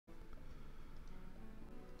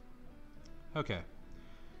Okay,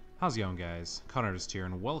 how's it going, guys? Conartist here,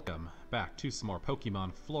 and welcome back to some more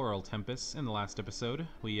Pokemon Floral Tempus. In the last episode,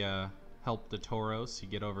 we helped the Tauros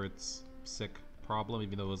get over its sick problem,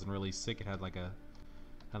 even though it wasn't really sick. It had like a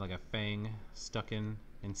fang stuck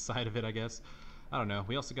inside of it, I guess. I don't know.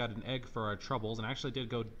 We also got an egg for our troubles, and I actually did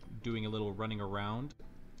go doing a little running around,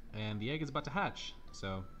 and the egg is about to hatch.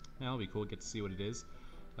 So, yeah, that'll be cool. Get to see what it is.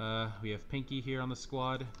 We have Pinky here on the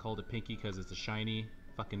squad. Called it Pinky because it's a shiny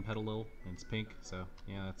fucking Petalil and it's pink. So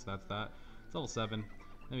yeah, that's that. It's level 7.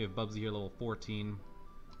 Then we have Bubsy here, level 14.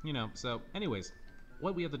 You know. So, anyways,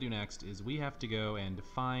 what we have to do next is we have to go and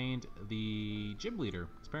find the gym leader.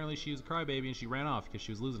 Apparently, she was a crybaby and she ran off because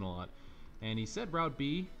she was losing a lot. And he said Route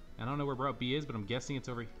B. I don't know where Route B is, but I'm guessing it's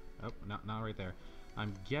over. Oh, not right there.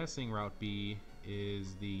 I'm guessing Route B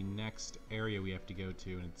is the next area we have to go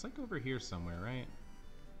to, and it's like over here somewhere, right?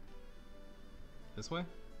 This way?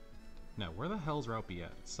 No, where the hell's Route B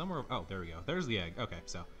at? It's somewhere. Oh, there we go. There's the egg. Okay,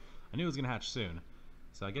 so I knew it was gonna hatch soon.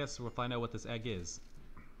 So I guess we'll find out what this egg is.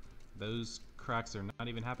 Those cracks are not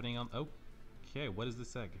even happening on. Oh, okay. What is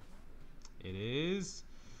this egg? It is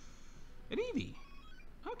an Eevee.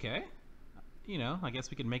 Okay. You know, I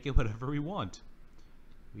guess we can make it whatever we want.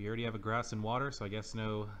 We already have a grass and water, so I guess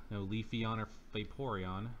no Leafeon or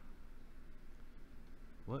Vaporeon.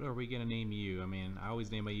 What are we gonna name you? I mean, I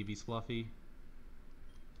always name my Eevees Fluffy,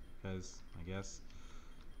 because I guess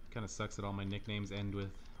it kind of sucks that all my nicknames end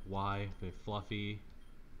with Y. We have Fluffy,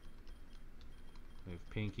 we have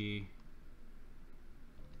Pinky.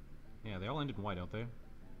 Yeah, they all end in Y, don't they?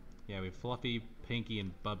 Yeah, we have Fluffy, Pinky,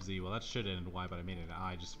 and Bubsy. Well, that should end in Y, but I made it an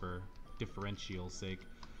I just for differential sake.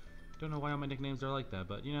 Don't know why all my nicknames are like that,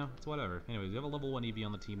 but you know, it's whatever. Anyways, we have a level 1 Eevee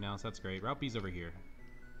on the team now, so that's great. Route B's over here.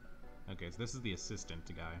 Okay, so this is the assistant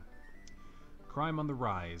guy. Crime on the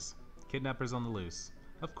rise. Kidnappers on the loose.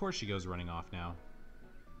 Of course she goes running off now.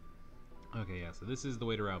 Okay, yeah, so this is the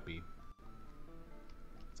way to Route B.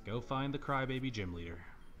 Let's go find the crybaby gym leader.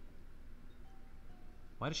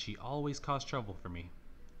 Why does she always cause trouble for me?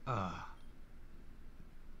 Ugh.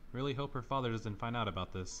 Really hope her father doesn't find out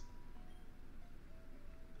about this.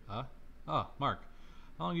 Oh, Mark.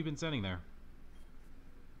 How long have you been standing there?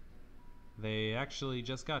 They actually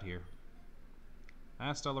just got here. I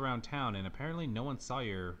asked all around town, and apparently no one saw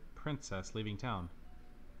your princess leaving town.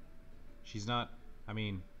 She's not... I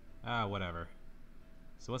mean... whatever.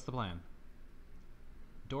 So what's the plan?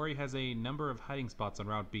 Dory has a number of hiding spots on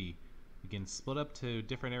Route B. We can split up to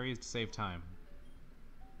different areas to save time.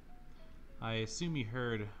 I assume you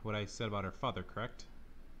heard what I said about her father, correct?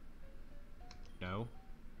 No.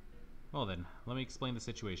 Well then, let me explain the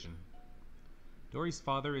situation. Dory's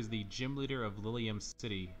father is the gym leader of Lilium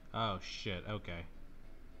City. Oh shit, okay.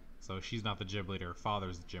 So she's not the gym leader, her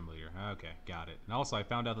father's the gym leader. Okay, got it. And also I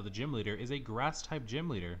found out that the gym leader is a grass type gym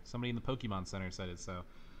leader. Somebody in the Pokemon Center said it, so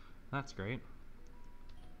that's great.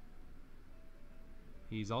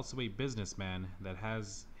 He's also a businessman that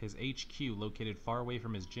has his HQ located far away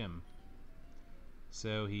from his gym.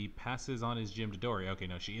 So he passes on his gym to Dory. Okay,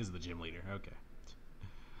 no, she is the gym leader. Okay.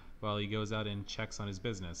 Well, he goes out and checks on his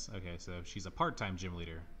business. Okay, so she's a part-time gym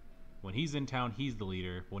leader. When he's in town, he's the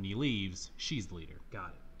leader. When he leaves, she's the leader. Got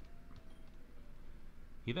it.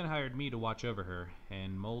 He then hired me to watch over her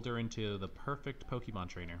and mold her into the perfect Pokemon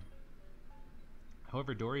trainer.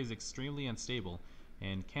 However, Dory is extremely unstable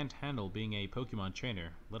and can't handle being a Pokemon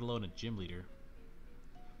trainer, let alone a gym leader.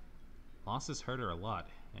 Losses hurt her a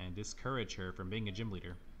lot and discourage her from being a gym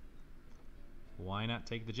leader. Why not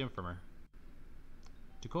take the gym from her?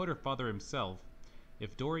 To quote her father himself,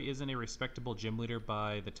 if Dory isn't a respectable gym leader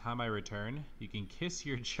by the time I return, you can kiss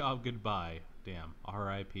your job goodbye. Damn,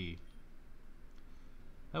 R.I.P.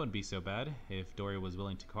 That wouldn't be so bad if Dory was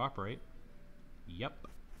willing to cooperate. Yep.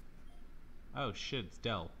 Oh shit, it's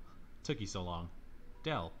Del. Took you so long.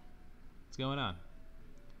 Del, what's going on?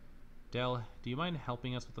 Del, do you mind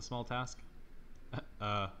helping us with a small task?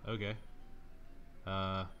 Okay.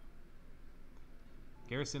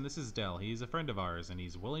 Garrison, this is Del. He's a friend of ours, and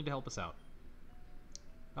he's willing to help us out.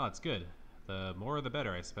 Oh, it's good. The more the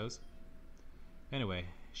better, I suppose. Anyway,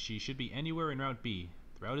 she should be anywhere in Route B.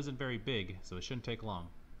 The route isn't very big, so it shouldn't take long.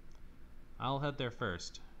 I'll head there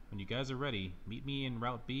first. When you guys are ready, meet me in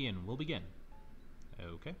Route B and we'll begin.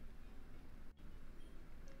 Okay.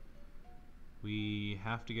 We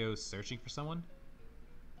have to go searching for someone?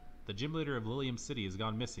 The gym leader of Lilium City has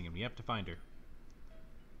gone missing and we have to find her.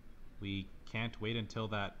 We can't wait until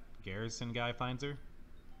that Garrison guy finds her?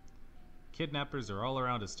 Kidnappers are all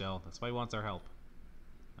around us, Del. That's why he wants our help.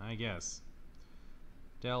 I guess.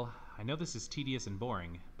 Del, I know this is tedious and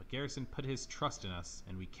boring, but Garrison put his trust in us,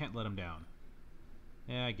 and we can't let him down.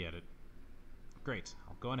 Yeah, I get it. Great.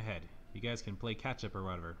 I'll go on ahead. You guys can play catch up or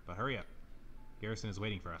whatever, but hurry up. Garrison is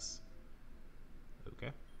waiting for us.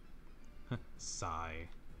 Okay. Sigh.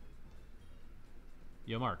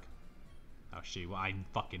 Yo, Mark. Oh, she. Well, I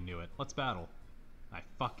fucking knew it. Let's battle. I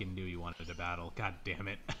fucking knew you wanted to battle. God damn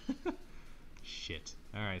it. Shit.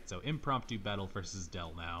 Alright, so impromptu battle versus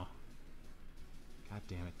Dell now. God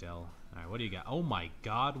damn it, Dell. Alright, what do you got? Oh my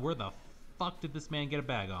god, where the fuck did this man get a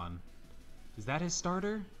bag on? Is that his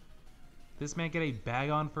starter? This man get a bag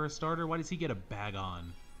on for a starter? Why does he get a bag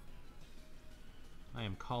on? I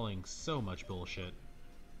am calling so much bullshit.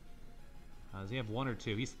 Does he have one or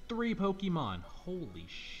two? He's 3 Pokemon. Holy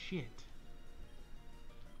shit.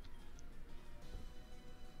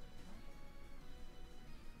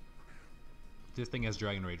 This thing has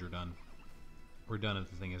Dragon Rage, we're done. We're done if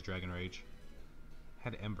the thing has Dragon Rage.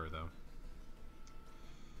 Had Ember, though.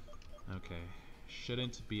 Okay.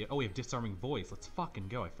 Shouldn't be... Oh, we have Disarming Voice. Let's fucking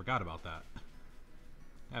go. I forgot about that.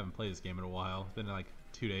 I haven't played this game in a while. It's been like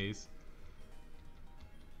 2 days.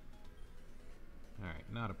 Alright,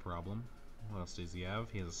 not a problem. What else does he have?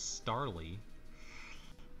 He has a Starly.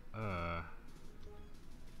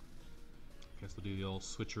 Guess we'll do the old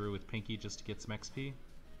switcheroo with Pinky just to get some XP.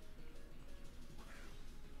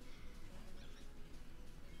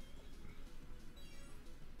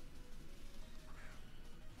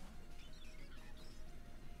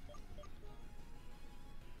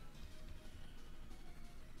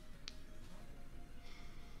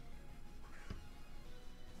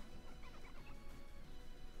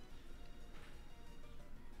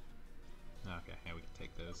 Okay, yeah, we can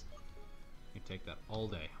take those. We can take that all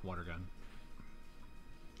day. Water gun.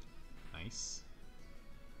 Nice.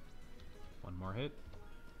 One more hit.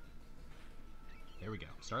 There we go.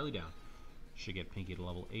 Starly down. Should get Pinky to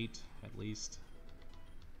level 8 at least.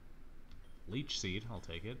 Leech Seed, I'll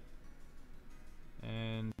take it.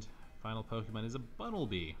 And final Pokemon is a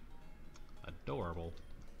Bunnelby. Adorable.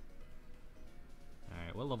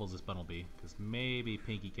 Alright, what level is this Bunnelby? Because maybe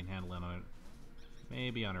Pinky can handle it on it.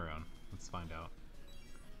 Maybe on her own. Let's find out.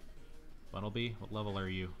 Bunnelby, what level are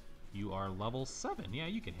you? You are level 7. Yeah,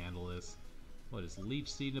 you can handle this. What is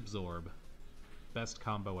Leech Seed and Absorb? Best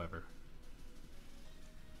combo ever.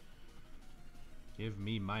 Give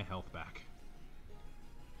me my health back.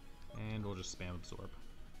 And we'll just spam Absorb.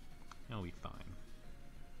 It'll be fine.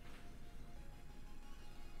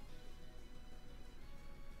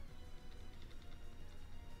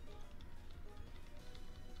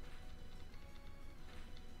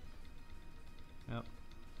 Yep.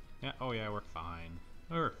 Yeah, oh yeah, we're fine.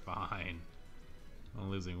 We're fine. I'm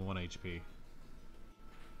losing 1 HP.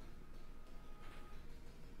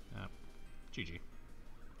 Yep. GG.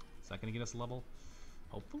 Is that gonna get us a level?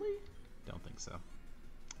 Hopefully? Don't think so.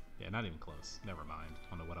 Yeah, not even close. Never mind. I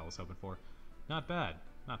don't know what I was hoping for. Not bad.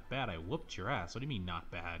 Not bad. I whooped your ass. What do you mean,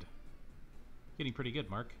 not bad? Getting pretty good,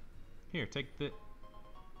 Mark. Here, take the...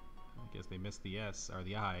 I guess they missed the S, or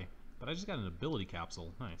the I. But I just got an ability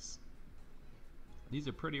capsule. Nice. These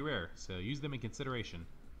are pretty rare, so use them in consideration.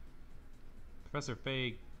 Professor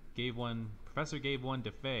gave one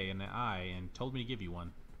to Faye and I and told me to give you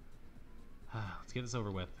one. Let's get this over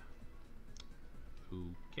with.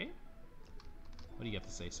 Okay. What do you have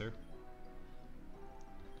to say, sir?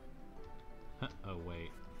 Oh,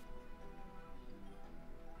 wait.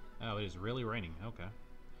 Oh, it is really raining. Okay.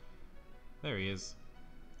 There he is.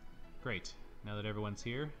 Great. Now that everyone's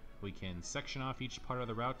here, we can section off each part of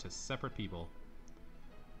the route to separate people.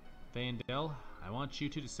 Faye and Dell, I want you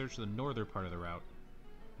two to search the northern part of the route,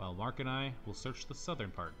 while Mark and I will search the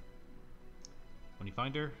southern part. When you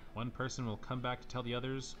find her, one person will come back to tell the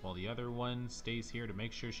others, while the other one stays here to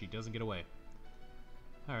make sure she doesn't get away.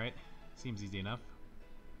 Alright, seems easy enough.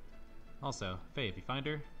 Also, Faye, if you find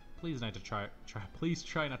her, please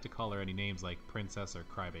try not to call her any names like Princess or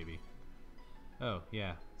Crybaby. Oh,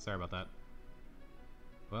 yeah, sorry about that.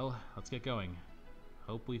 Well, let's get going.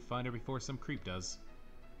 Hope we find her before some creep does.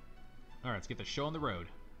 Alright, let's get the show on the road.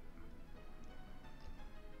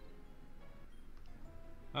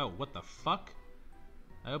 Oh, what the fuck?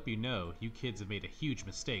 I hope you know, you kids have made a huge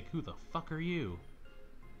mistake. Who the fuck are you?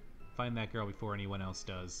 Find that girl before anyone else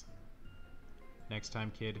does. Next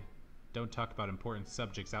time, kid, don't talk about important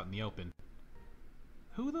subjects out in the open.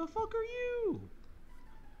 Who the fuck are you?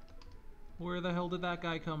 Where the hell did that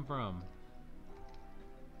guy come from?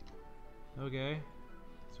 Okay.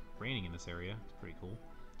 It's raining in this area. It's pretty cool.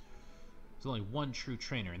 There's only one true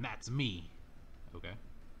trainer, and that's me. Okay.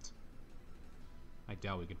 I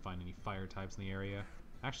doubt we can find any fire types in the area.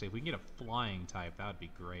 Actually, if we can get a flying type, that would be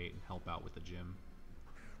great and help out with the gym.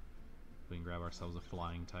 We can grab ourselves a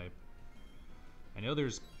flying type. I know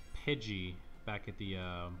there's Pidgey back at the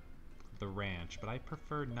the ranch, but I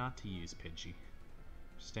prefer not to use Pidgey.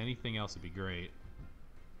 Just anything else would be great.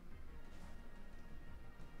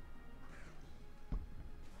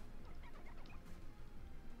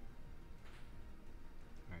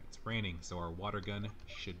 Alright, it's raining, so our water gun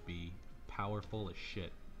should be powerful as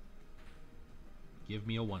shit. Give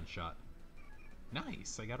me a one-shot.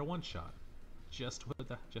 Nice, I got a one-shot. Just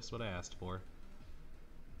what I asked for.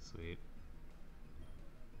 Sweet.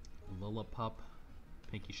 Lillipup.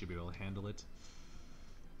 Pinky should be able to handle it.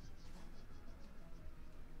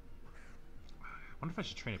 I wonder if I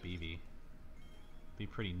should train up Eevee. Be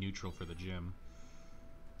pretty neutral for the gym.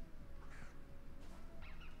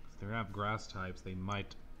 If they have grass types, they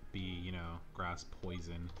might be, you know, grass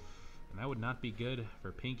poison. And that would not be good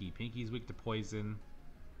for Pinky. Pinky's weak to poison.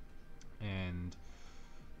 And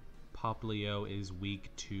Poplio is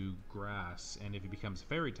weak to grass. And if he becomes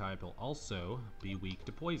fairy type, he'll also be weak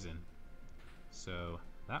to poison. So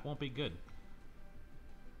that won't be good.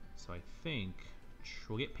 So I think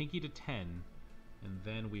we'll get Pinky to 10, and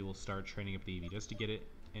then we will start training up the Eevee just to get it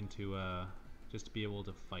into just to be able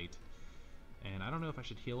to fight. And I don't know if I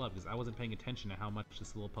should heal up because I wasn't paying attention to how much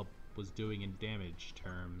this little pup was doing in damage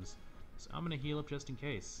terms. So I'm gonna heal up just in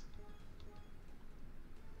case.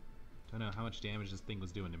 Don't know how much damage this thing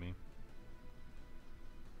was doing to me.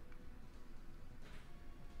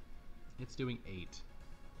 It's doing 8.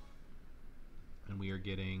 And we are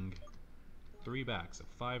getting 3 back, so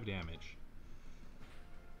 5 damage.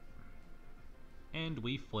 And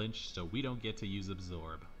we flinch, so we don't get to use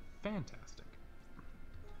Absorb. Fantastic.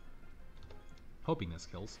 Hoping this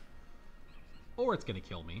kills. Or it's gonna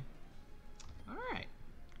kill me. Alright.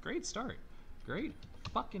 Great start. Great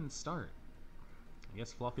fucking start. I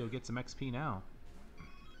guess Fluffy will get some XP now.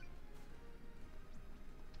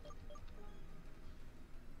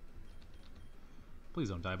 Please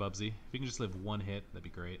don't die, Bubsy. If you can just live one hit, that'd be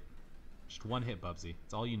great. Just one hit, Bubsy.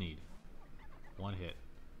 That's all you need. One hit.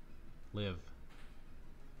 Live.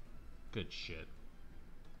 Good shit.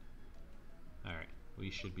 Alright, we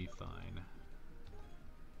should be fine.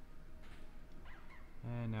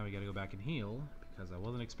 And now we gotta go back and heal, because I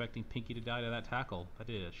wasn't expecting Pinky to die to that tackle. That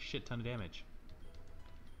did a shit ton of damage.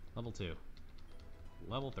 Level 2.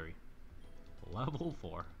 Level 3. Level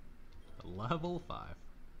 4. Level 5.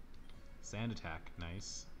 Sand attack,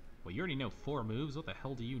 nice. Well, you already know 4 moves. What the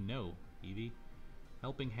hell do you know, Eevee?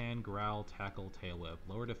 Helping Hand, Growl, Tackle, Tail Whip.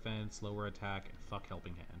 Lower defense, lower attack, and fuck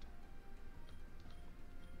Helping Hand.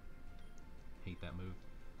 Hate that move.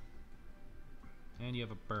 And you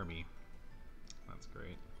have a Burmy. That's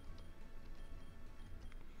great.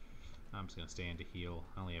 I'm just gonna stay in to heal.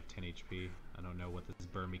 I only have 10 HP. I don't know what this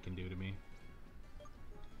Burmy can do to me.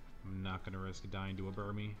 I'm not gonna risk dying to a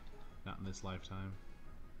Burmy. Not in this lifetime.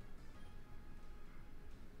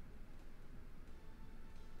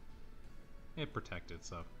 It protected,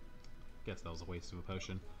 so guess that was a waste of a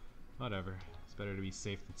potion. Whatever. It's better to be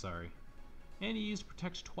safe than sorry. And he used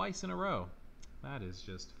Protect twice in a row. That is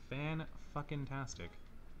just fan-fucking-tastic.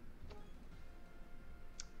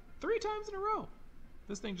 3 times in a row!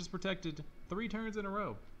 This thing just protected 3 turns in a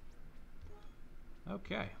row.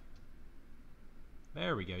 Okay.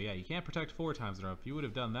 There we go. Yeah, you can't protect 4 times in a row. If you would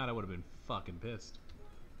have done that, I would have been fucking pissed.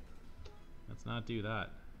 Let's not do that.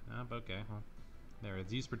 Okay, well. There,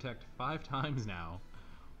 it's used Protect 5 times now.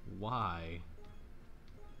 Why?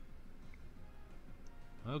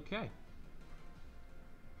 Okay.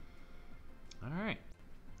 Alright.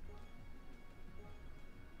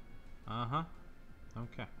 Uh-huh.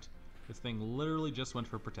 Okay. This thing literally just went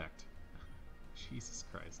for Protect. Jesus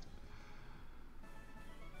Christ.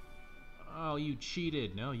 Oh, you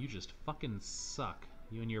cheated. No, you just fucking suck.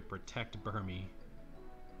 You and your Protect Burmy.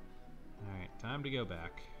 Alright, time to go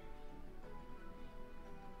back.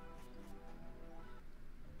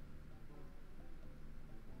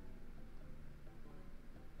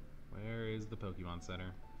 Where is the Pokemon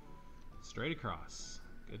Center? Straight across.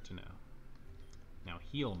 Good to know. Now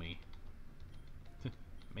heal me.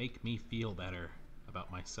 Make me feel better about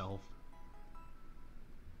myself.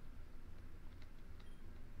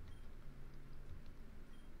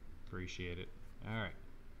 Appreciate it. Alright.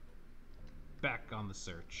 Back on the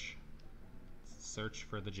search. Search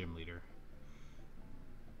for the gym leader.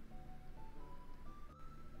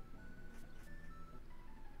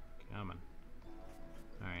 Come on.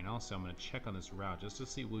 Alright, and also I'm going to check on this route just to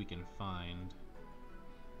see what we can find.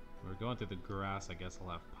 We're going through the grass. I guess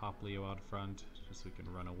I'll have Poplio out front just so we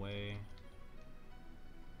can run away.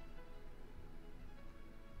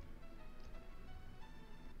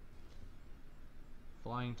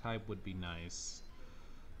 Flying type would be nice.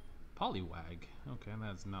 Poliwag. Okay,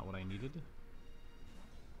 that's not what I needed.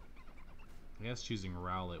 I guess choosing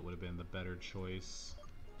Rowlet would have been the better choice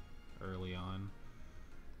early on.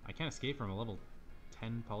 I can't escape from a level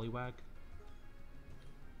 10 Poliwag.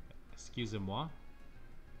 Excusez-moi.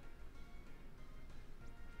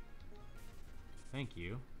 Thank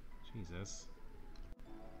you. Jesus.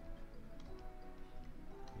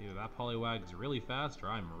 Either that Poliwag is really fast or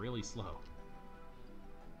I'm really slow.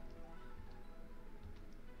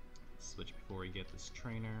 Switch before we get this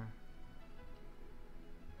trainer.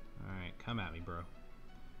 Alright, come at me, bro.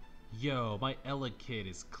 Yo, my Elekid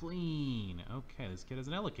is clean. Okay, this kid is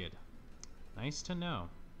an Elekid. Nice to know.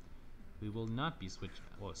 We will not be switching.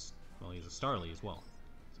 Well, he's a Starly as well.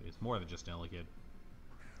 So he's more than just an Elekid.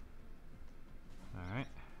 Alright.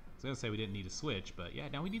 I was gonna say we didn't need to switch, but yeah,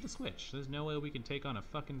 now we need to switch. There's no way we can take on a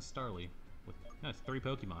fucking Starly. With, no, it's 3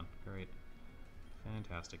 Pokemon. Great.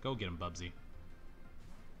 Fantastic. Go get him, Bubsy.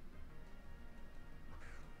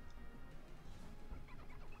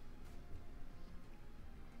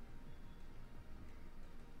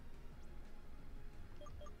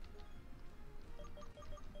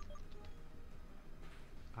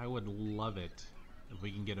 I would love it if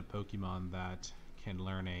we can get a Pokemon that can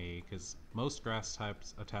learn because most grass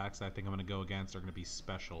types attacks I think I'm going to go against are going to be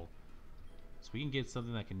special. So we can get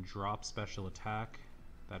something that can drop special attack,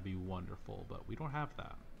 that'd be wonderful, but we don't have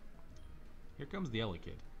that. Here comes the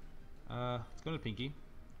Elekid. Let's go to Pinky.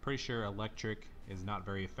 Pretty sure electric is not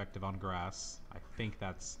very effective on grass. I think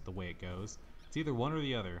that's the way it goes. It's either one or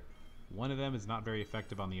the other. One of them is not very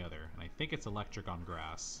effective on the other, and I think it's electric on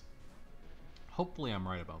grass. Hopefully I'm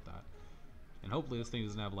right about that. And hopefully this thing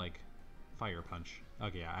doesn't have, like, Fire Punch.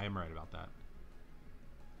 Okay, yeah, I am right about that.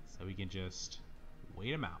 So we can just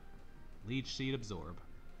wait him out. Leech Seed, Absorb.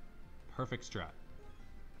 Perfect strat.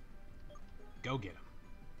 Go get him.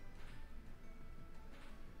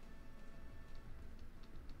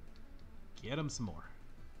 Get him some more.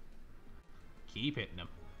 Keep hitting him.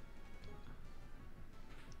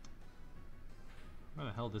 Where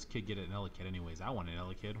the hell did this kid get an Elekid anyways? I want an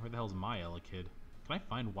Elekid. Where the hell's my Elekid? Can I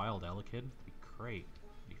find wild Elekid? That'd be great.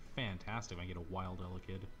 That'd be fantastic if I get a wild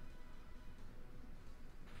Elekid.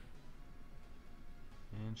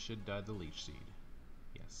 And should die the Leech Seed.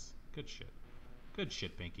 Yes. Good shit. Good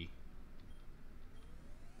shit, Pinky.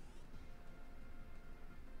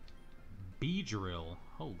 Beedrill.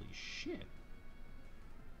 Holy shit.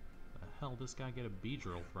 The hell this guy get a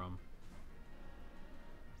Beedrill from?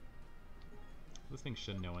 This thing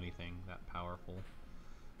shouldn't know anything that powerful.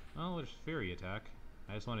 Oh, there's Fairy Attack.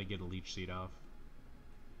 I just want to get a Leech Seed off.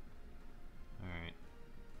 Alright.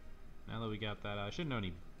 Now that we got that, I shouldn't know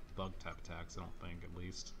any bug type attacks, I don't think, at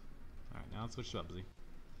least. Alright, now let's switch to Bubsy.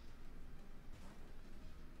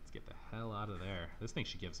 Let's get the hell out of there. This thing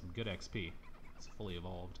should give some good XP. It's fully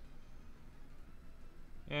evolved.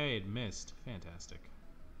 Hey, it missed. Fantastic.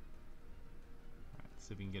 Alright, let's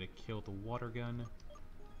see if we can get a kill with the water gun.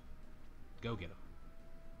 Go get him.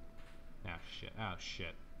 Ah, shit. Oh,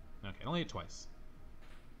 shit. Okay, only hit twice.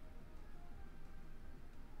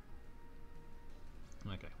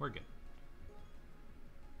 Okay, we're good.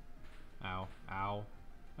 Ow. Ow.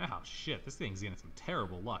 Oh, shit. This thing's getting some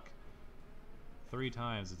terrible luck. 3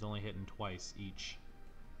 times, it's only hitting twice each.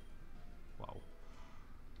 Whoa.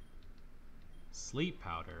 Sleep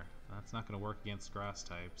Powder. That's not going to work against grass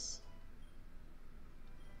types.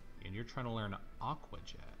 And you're trying to learn Aqua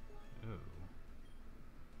Jet. Ooh.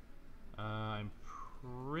 I'm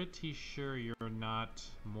pretty sure you're not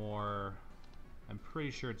more... I'm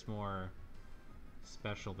pretty sure it's more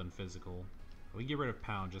special than physical. We can get rid of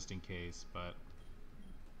Pound just in case, but I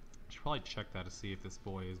should probably check that to see if this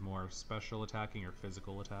boy is more special attacking or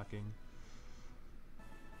physical attacking.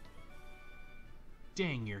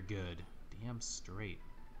 Dang, you're good. Damn straight.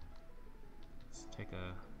 Let's take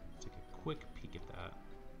a quick peek at that.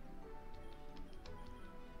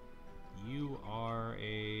 You are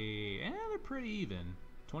they're pretty even.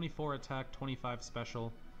 24 attack, 25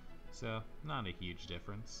 special, so not a huge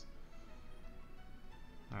difference.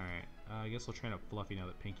 Alright, I guess we'll train up Fluffy now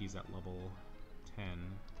that Pinky's at level 10.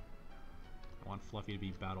 I want Fluffy to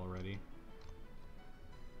be battle ready.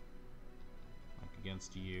 Like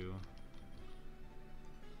against you.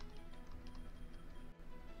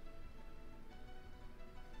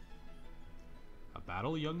 A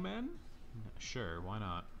battle, young man? Sure, why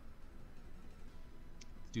not?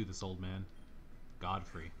 Let's do this, old man.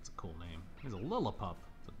 Godfrey, it's a cool name. He's a Lillipup.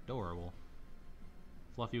 It's adorable.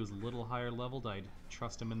 Fluffy was a little higher leveled, I'd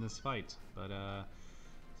trust him in this fight, but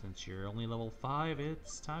since you're only level 5,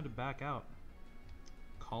 it's time to back out.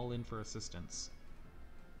 Call in for assistance.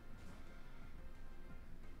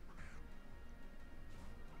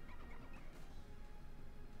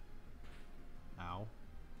 Ow.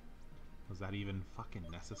 Was that even fucking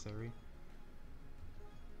necessary?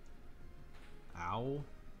 Ow.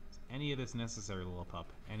 Is any of this necessary, little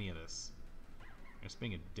pup? Any of this? You're just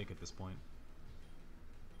being a dick at this point.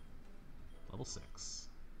 Level 6.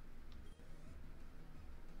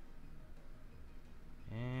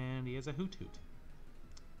 And he has a hoot hoot.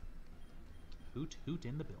 Hoot hoot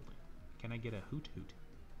in the building. Can I get a hoot hoot?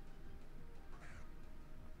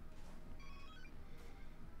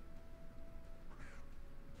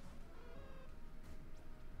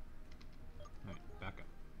 Alright, back up.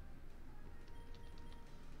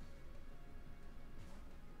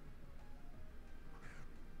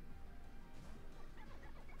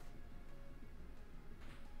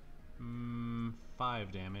 Hmm,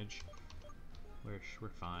 5 damage. We're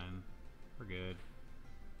fine. We're good.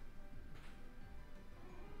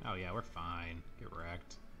 Oh yeah, we're fine. Get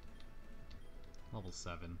wrecked. Level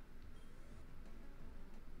 7.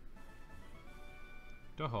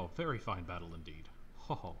 Oh, very fine battle indeed.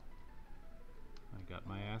 Ho ho. I got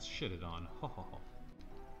my ass shitted on. Ho ho ho.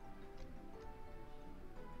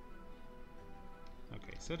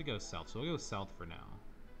 Okay, so to go south, so we'll go south for now.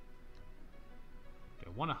 Do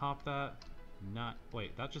I want to hop that? Not.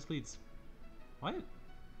 Wait, that just leads. What?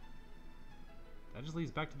 That just leads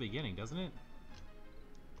back to the beginning, doesn't it?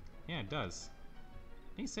 Yeah, it does.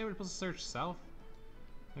 Didn't you say we're supposed to search south?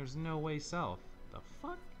 There's no way south. The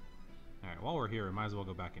fuck? Alright, while we're here, we might as well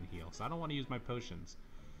go back and heal. So I don't want to use my potions.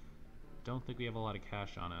 Don't think we have a lot of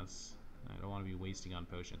cash on us. I don't want to be wasting on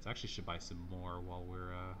potions. Actually, should buy some more while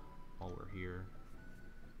we're here.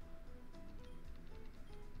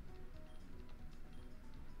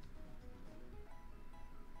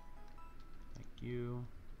 Thank you.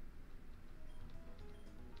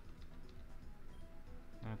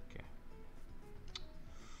 Okay.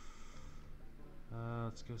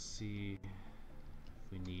 Let's go see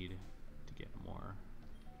if we need to get more.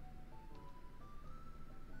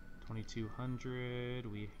 2200.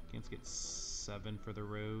 We can get 7 for the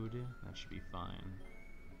road. That should be fine.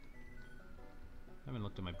 I haven't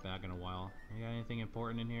looked at my bag in a while. You got anything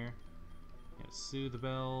important in here? Yeah, soothe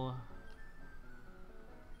bell.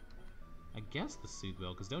 I guess the soothe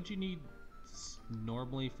bell, because don't you need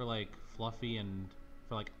normally for like Fluffy and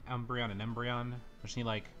for like Umbreon and Embryon? Don't you need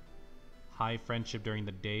like high friendship during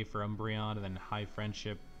the day for Umbreon and then high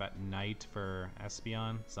friendship at night for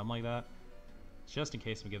Espeon? Something like that. Just in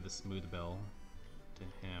case we give the smooth bell to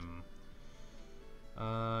him.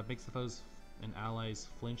 Makes the foes and allies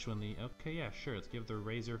flinch when the... Okay, yeah, sure. Let's give the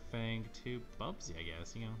Razor Fang to Bubsy, I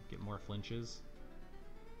guess. You know, get more flinches.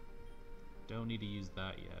 Don't need to use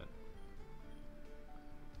that yet.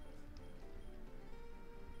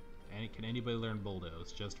 And can anybody learn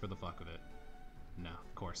Bulldoze just for the fuck of it? No,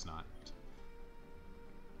 of course not.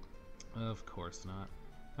 Of course not.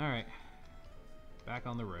 Alright. Back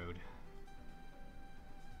on the road.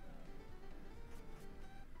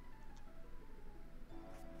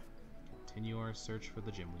 Continue our search for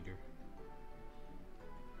the gym leader.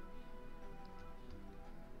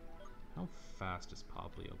 How fast is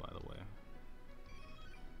Poplio, by the way?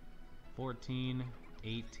 14,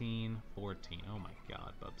 18, 14. Oh my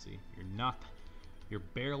god, Bubsy. You're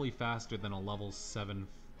barely faster than a level 7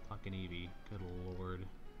 fucking Eevee. Good lord.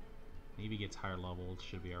 Eevee gets higher level,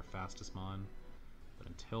 should be our fastest mon. But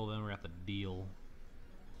until then, we're at the deal.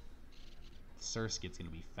 Surskit's gonna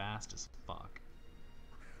be fast as fuck.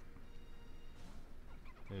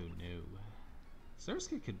 Oh no.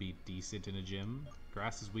 Surskit could be decent in a gym.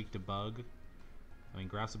 Grass is weak to bug. I mean,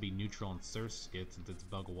 grass would be neutral on Surskit since it's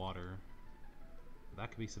bug water. But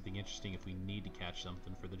that could be something interesting if we need to catch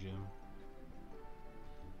something for the gym.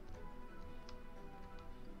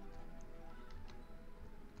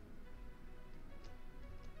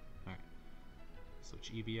 Alright.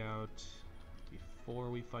 Switch Eevee out before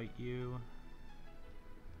we fight you.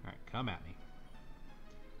 Alright, come at me.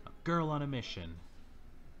 A girl on a mission.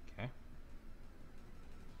 Okay.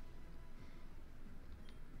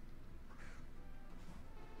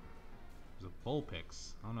 There's a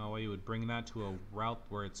Vulpix. I don't know why you would bring that to a route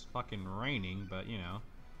where it's fucking raining, but you know.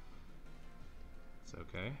 It's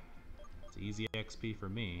okay. It's easy XP for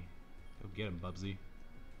me. Go get him, Bubsy.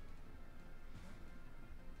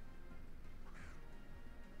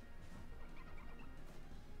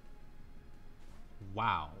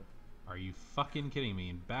 Wow. Are you fucking kidding me?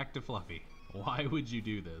 And back to Fluffy. Why would you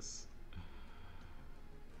do this?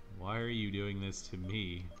 Why are you doing this to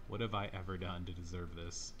me? What have I ever done to deserve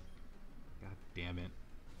this? God damn it.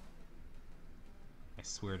 I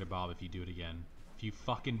swear to Bob if you do it again. If you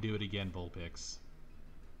fucking do it again, Vulpix.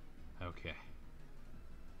 Okay.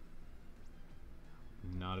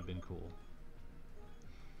 Not have been cool.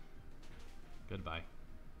 Goodbye.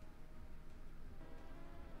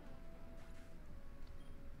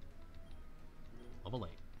 Level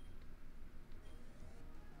 8.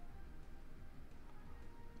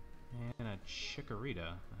 And a Chikorita.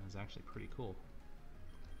 That is actually pretty cool.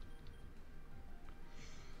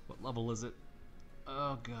 What level is it?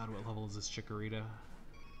 Oh god, what level is this Chikorita?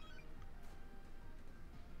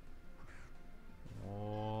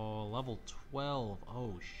 Oh, level 12.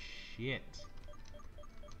 Oh shit.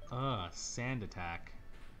 Sand attack.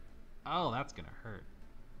 Oh, that's gonna hurt.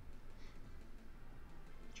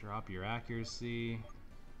 Drop your accuracy.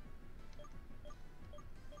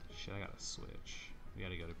 Shit, I gotta switch. We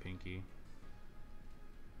gotta go to Pinky.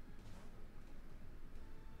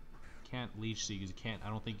 Can't leech seed because you can't. I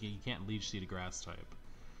don't think you can't leech seed a grass type.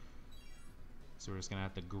 So we're just gonna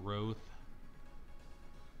have to growth.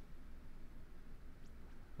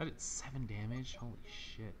 That did 7 damage. Holy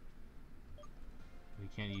shit. We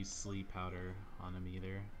can't use sleep powder on him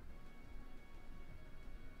either.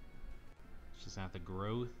 Just have to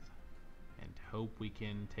growth and hope we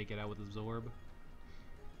can take it out with absorb.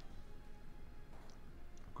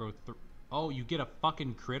 Growth. Oh, you get a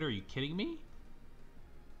fucking crit? Are you kidding me?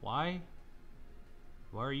 Why?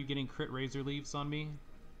 Why are you getting crit razor leaves on me?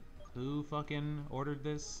 Who fucking ordered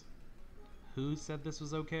this? Who said this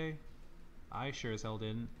was okay? I sure as hell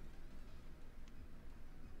didn't.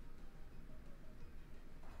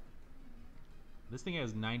 This thing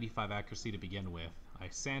has 95 accuracy to begin with. I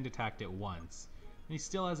sand attacked it once, and he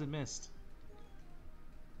still hasn't missed.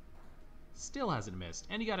 Still hasn't missed.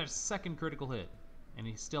 And he got a second critical hit. And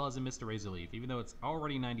he still hasn't missed a razor leaf, even though it's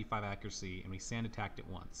already 95 accuracy, and we sand attacked it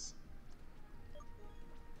once.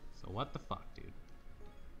 So what the fuck, dude?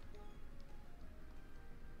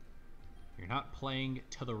 You're not playing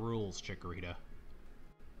to the rules, Chikorita.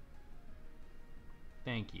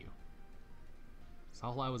 Thank you. That's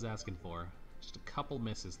all I was asking for. Just a couple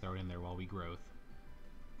misses thrown in there while we growth.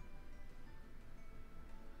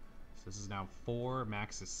 So this is now 4,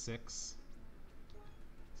 max is 6.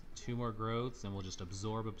 2 more growths, and we'll just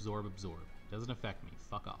absorb, absorb, absorb. Doesn't affect me.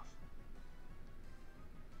 Fuck off.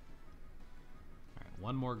 Alright,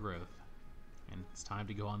 1 more growth. And it's time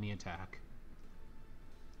to go on the attack.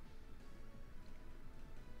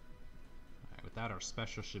 Alright, with that, our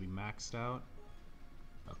special should be maxed out.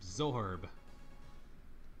 Absorb.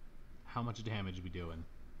 How much damage are we doing?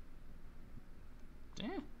 It's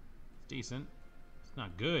decent. It's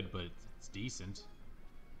not good, but it's decent.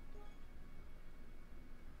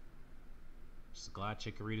 Just glad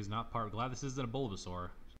Chikorita's not part. Glad this isn't a Bulbasaur.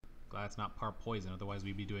 Glad it's not part poison. Otherwise,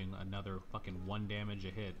 we'd be doing another fucking 1 damage a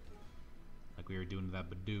hit, like we were doing to that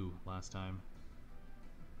Badoo last time.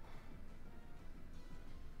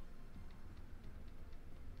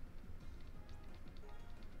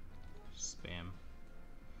 Spam.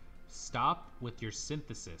 Stop with your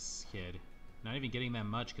synthesis, kid. Not even getting that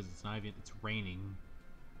much because it's not even. It's raining.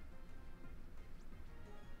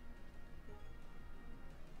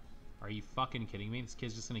 Are you fucking kidding me? This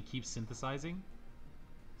kid's just gonna keep synthesizing?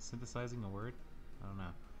 Synthesizing a word? I don't know.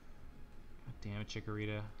 God damn it,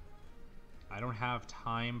 Chikorita. I don't have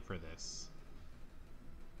time for this.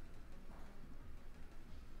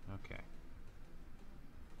 Okay.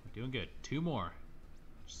 We're doing good. 2 more.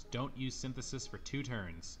 Just don't use synthesis for 2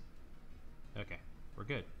 turns. Okay. We're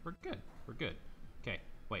good. We're good. We're good. Okay.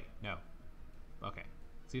 Wait. No. Okay.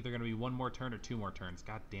 It's either gonna be 1 more turn or 2 more turns.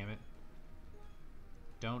 God damn it.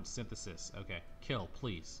 Don't synthesis. Okay. Kill,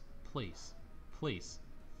 please. Please. Please.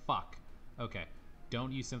 Fuck. Okay.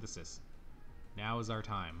 Don't use synthesis. Now is our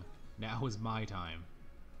time. Now is my time.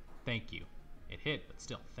 Thank you. It hit, but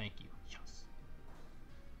still, thank you. Yes.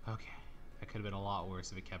 Okay. That could have been a lot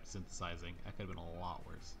worse if it kept synthesizing. That could have been a lot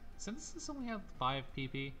worse. Synthesis only have 5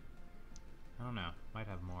 PP? I don't know. Might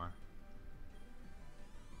have more.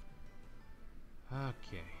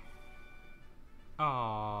 Okay.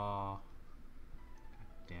 Aww.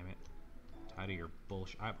 Damn it. Tired of your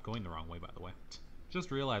bullshit. I'm going the wrong way, by the way.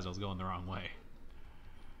 Just realized I was going the wrong way.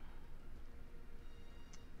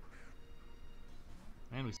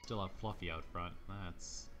 And we still have Fluffy out front.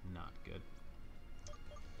 That's not good.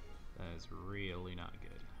 That is really not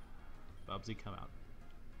good. Bubsy, come out.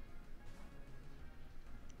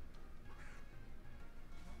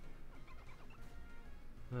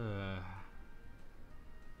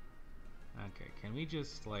 Okay, can we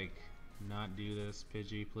just, like, not do this,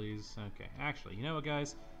 Pidgey, please? Okay, actually, you know what,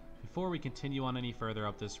 guys? Before we continue on any further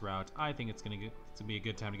up this route, I think it's gonna be a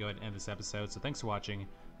good time to go ahead and end this episode. So thanks for watching.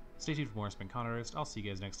 Stay tuned for more. It's been Connorist. I'll see you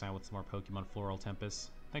guys next time with some more Pokemon Floral Tempus.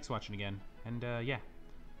 Thanks for watching again, and yeah,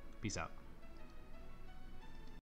 peace out.